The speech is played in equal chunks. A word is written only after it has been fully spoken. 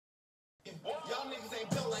ain't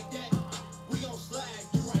built like that. We gon' slide,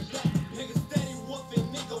 you right back. Niggas steady woofing,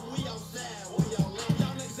 nigga, we outside. We all love.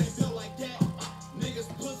 Y'all niggas ain't built like that. Niggas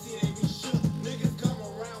pussy, they be shook. Niggas come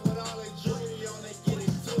around with all they jewelry on, they get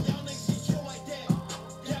it too. Y'all niggas be chill like that.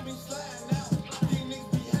 Got me sliding out. These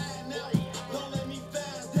niggas be hiding out. Don't let me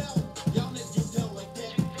find out. Y'all niggas get dealt like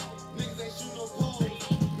that. Niggas ain't shoot no pole.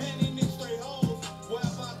 Man, these niggas straight hoes.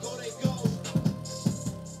 Wherever I go, they go.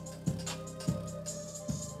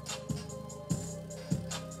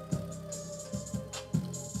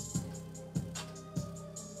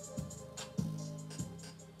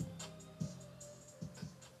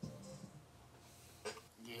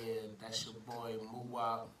 Yeah, that's your boy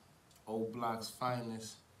Muwop, Old Block's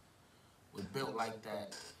finest. We're built like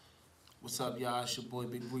that. What's up, y'all? It's your boy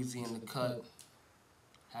Big Breezy in the cut.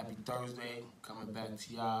 Happy Thursday. Coming back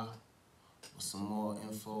to y'all with some more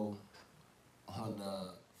info on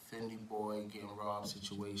the Fyndee boy getting robbed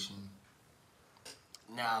situation.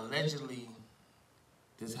 Now, allegedly,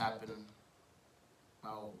 this happened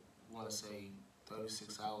about, I want to say,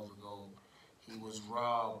 36 hours ago. He was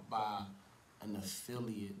robbed by an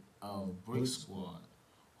affiliate of Brick Squad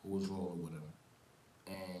who was rolling with him.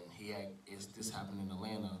 And this happened in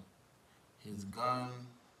Atlanta. His gun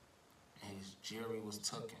and his jewelry was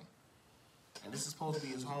taken. And this is supposed to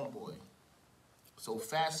be his homeboy. So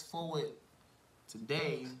fast forward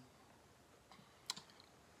today,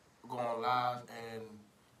 going live, and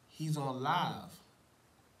he's on live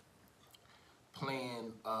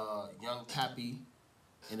playing Young Pappy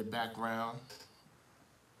in the background,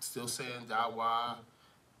 still saying Dawa,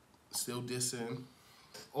 still dissing,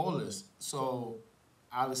 all this. So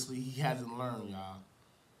obviously he hasn't learned, y'all.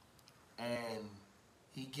 And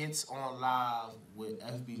he gets on live with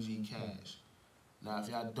FBG Cash. Now, if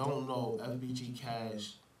y'all don't know, FBG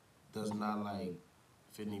Cash does not like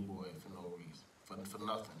Fyndee boy for no reason, for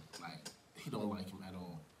nothing. Like, he don't like him at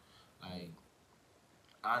all. Like,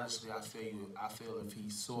 honestly, I feel if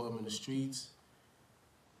he saw him in the streets,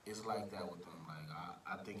 it's like that with him. Like,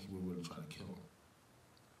 I think he would really try to kill him.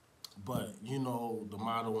 But, you know, the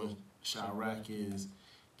motto in Chirac is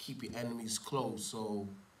keep your enemies close. So,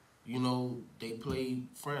 you know, they play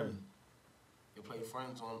friend. They play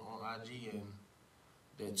friends on IG, and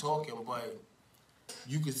they're talking, but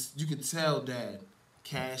you could tell that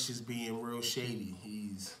Cash is being real shady.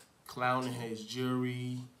 He's clowning his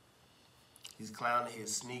jewelry. He's clowning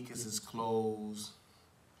his sneakers, his clothes.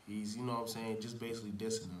 He's, you know what I'm saying, just basically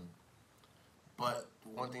dissing him. But the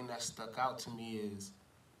one thing that stuck out to me is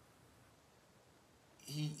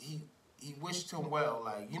he wished him well.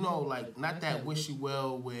 Like, you know, like, not that wish you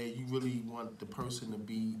well where you really want the person to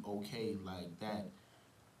be okay, like that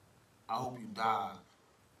I hope you die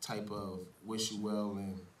type of wish you well.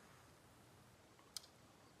 And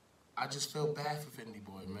I just feel bad for Fyndee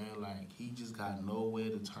boy, man. Like, he just got nowhere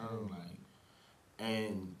to turn, like,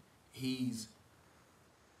 and he's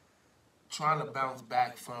trying to bounce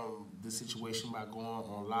back from the situation by going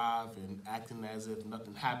on live and acting as if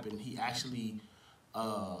nothing happened. He actually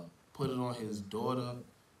put it on his daughter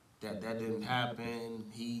that didn't happen.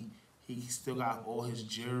 He still got all his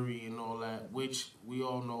jewelry and all that, which we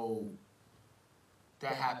all know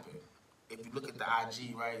that happened. If you look at the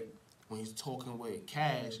IG, right, when he's talking with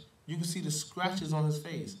Cash, you can see the scratches on his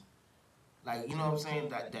face. Like, you know what I'm saying?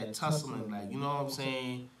 That tussling, like, you know what I'm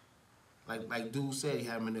saying? Like dude said, he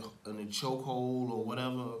had him in a chokehold or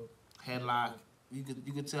whatever, headlock. You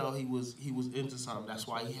could tell he was into something. That's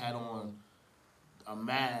why he had on a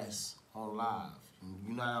mask on live.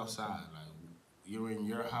 You're not outside. Like, you're in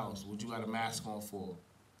your house. What you got a mask on for?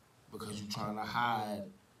 Because you're trying to hide,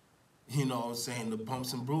 you know what I'm saying, the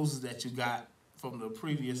bumps and bruises that you got from the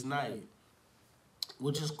previous night.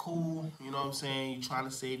 Which is cool, you know what I'm saying? You're trying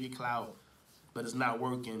to save your clout, but it's not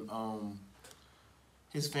working.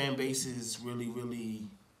 His fan base is really, really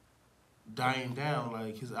dying down.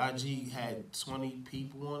 Like, his IG had 20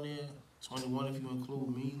 people on there, 21 if you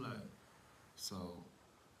include me. Like, so,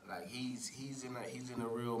 like, he's in a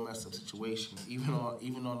real messed up situation. Even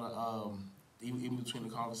between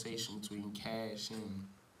the conversation between Cash and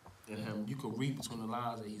him, you could read between the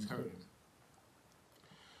lines that he's hurting.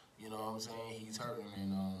 You know what I'm saying? He's hurting,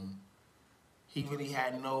 and he really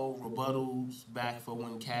had no rebuttals back for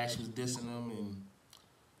when Cash was dissing him and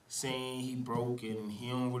saying he broke and he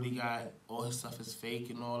don't really got, all his stuff is fake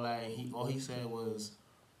and all that. And all he said was,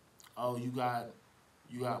 "Oh, you got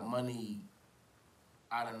money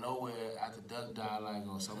out of nowhere after Duck died, like,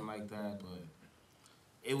 or something like that." But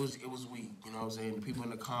it was weak, you know what I'm saying? The people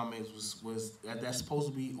in the comments was that's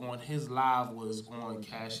supposed to be on his live was on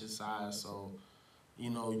Cash's side, so you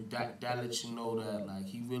know that lets you know that, like,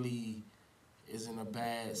 he really is in a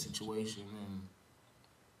bad situation. And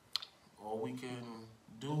all we can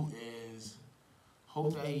do is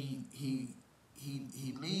hope that he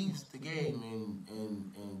leaves the game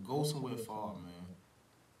and goes somewhere far, man.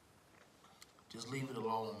 Just leave it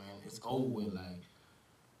alone, man. It's over with. Like,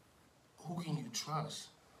 who can you trust?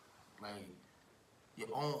 Like, your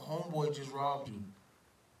own homeboy just robbed you,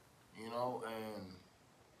 you know. And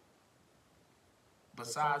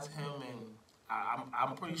besides him, and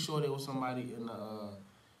I'm pretty sure there was somebody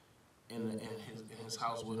in his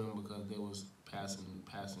house with him because they was passing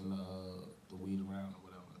the weed around or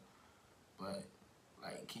whatever. But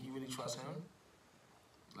like, can you really trust him?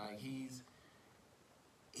 Like, he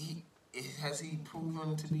has he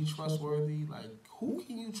proven to be trustworthy? Like, who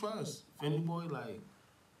can you trust, Fyndee boy? Like,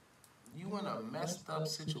 you in a messed up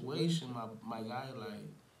situation, my guy. Like,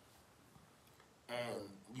 and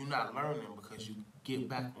you're not learning because you get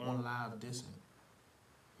back on live dissing.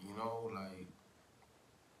 You know, like,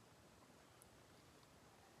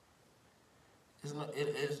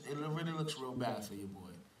 it really looks real bad for your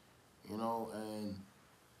boy. You know, and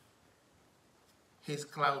his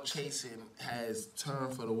clout chasing has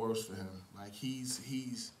turned for the worse for him. Like, he's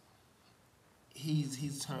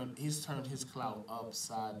turned his clout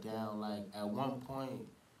upside down. Like, at one point,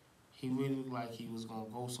 he really looked like he was gonna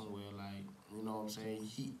go somewhere. Like, you know what I'm saying?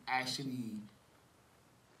 He actually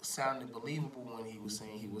sounded believable when he was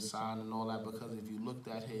saying he was signed and all that. Because if you looked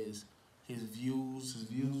at his views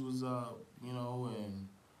was up. You know, and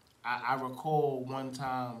I recall one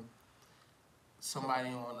time somebody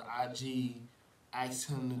on IG asked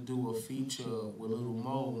him to do a feature with Little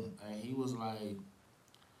Mo, and he was like,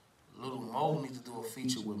 Little Mo needs to do a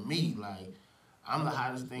feature with me. Like, I'm the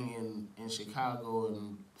hottest thing in Chicago,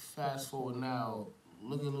 and fast forward now,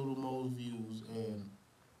 look at Little Mo's views and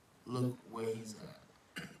look where he's at.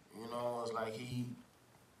 You know, it's like he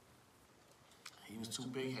was too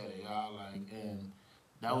big headed, y'all. Like, and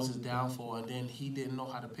that was his downfall. And then he didn't know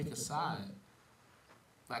how to pick a side.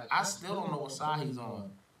 Like, I still don't know what side he's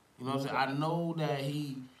on. You know what I'm saying? I know that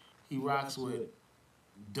he rocks with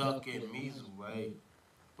Duck and Measle, right?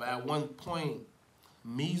 But at one point,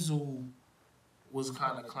 Measle was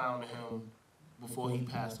kind of clowning him before he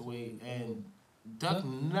passed away, and Duck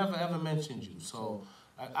never ever mentioned you. So,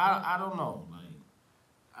 like, I don't know. Like,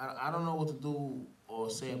 I don't know what to do or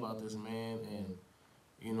say about this man. And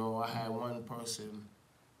you know, I had one person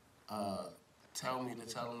tell me to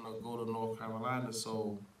tell him to go to North Carolina.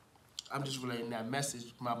 So I'm just relating that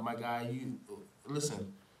message, my guy. You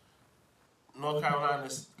listen. North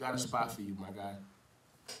Carolina's got a spot for you, my guy.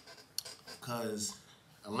 Cause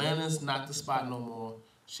Atlanta's not the spot no more.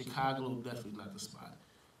 Chicago definitely not the spot.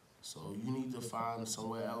 So you need to find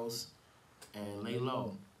somewhere else and lay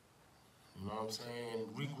low. You know what I'm saying?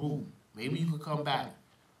 Regroup. Maybe you could come back.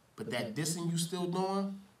 But that dissing you still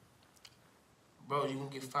doing, bro, you gonna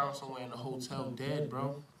get found somewhere in a hotel dead,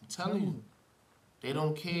 bro. I'm telling you. They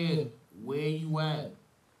don't care where you at.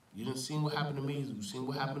 You done seen what happened to me. You seen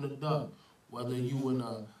what happened to Duck. Whether you in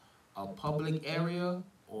a public area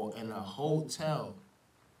or in a hotel,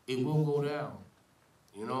 it will go down.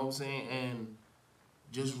 You know what I'm saying? And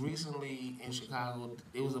just recently in Chicago,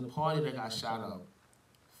 it was a party that got shot up.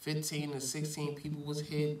 15 to 16 people was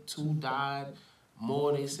hit, 2 died.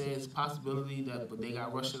 More, they say it's a possibility that, but they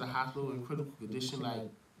got rushed to the hospital in critical condition.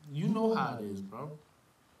 Like, you know how it is, bro.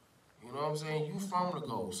 You know what I'm saying? You from the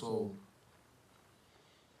go. So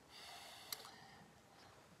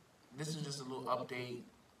this is just a little update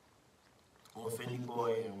on Fyndee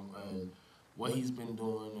Boy and what he's been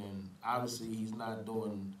doing. And obviously, he's not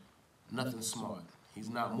doing nothing smart. He's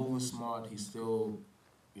not moving smart. He's still,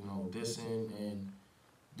 you know, dissing. And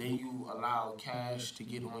then you allow Cash to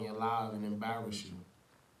get on your live and embarrass you.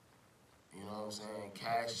 You know what I'm saying?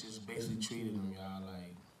 Cash just basically treated him, y'all,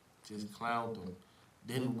 like, just clowned him.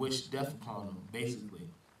 Didn't wish death upon him, basically.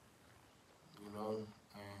 You know?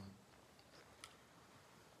 And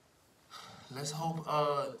let's hope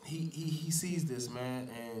he sees this, man,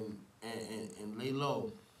 and lay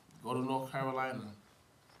low. Go to North Carolina.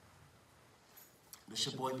 This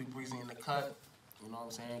your boy Big Breezy in the cut. You know what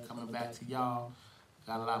I'm saying? Coming back to y'all.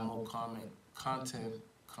 Got a lot more content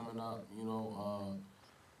coming up, you know.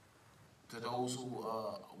 To those who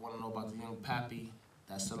want to know about the young Pappy,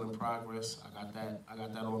 that's still in progress. I got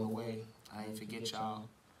that on the way. I ain't forget y'all.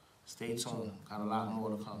 Stay tuned. Got a lot more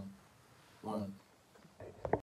to come. One.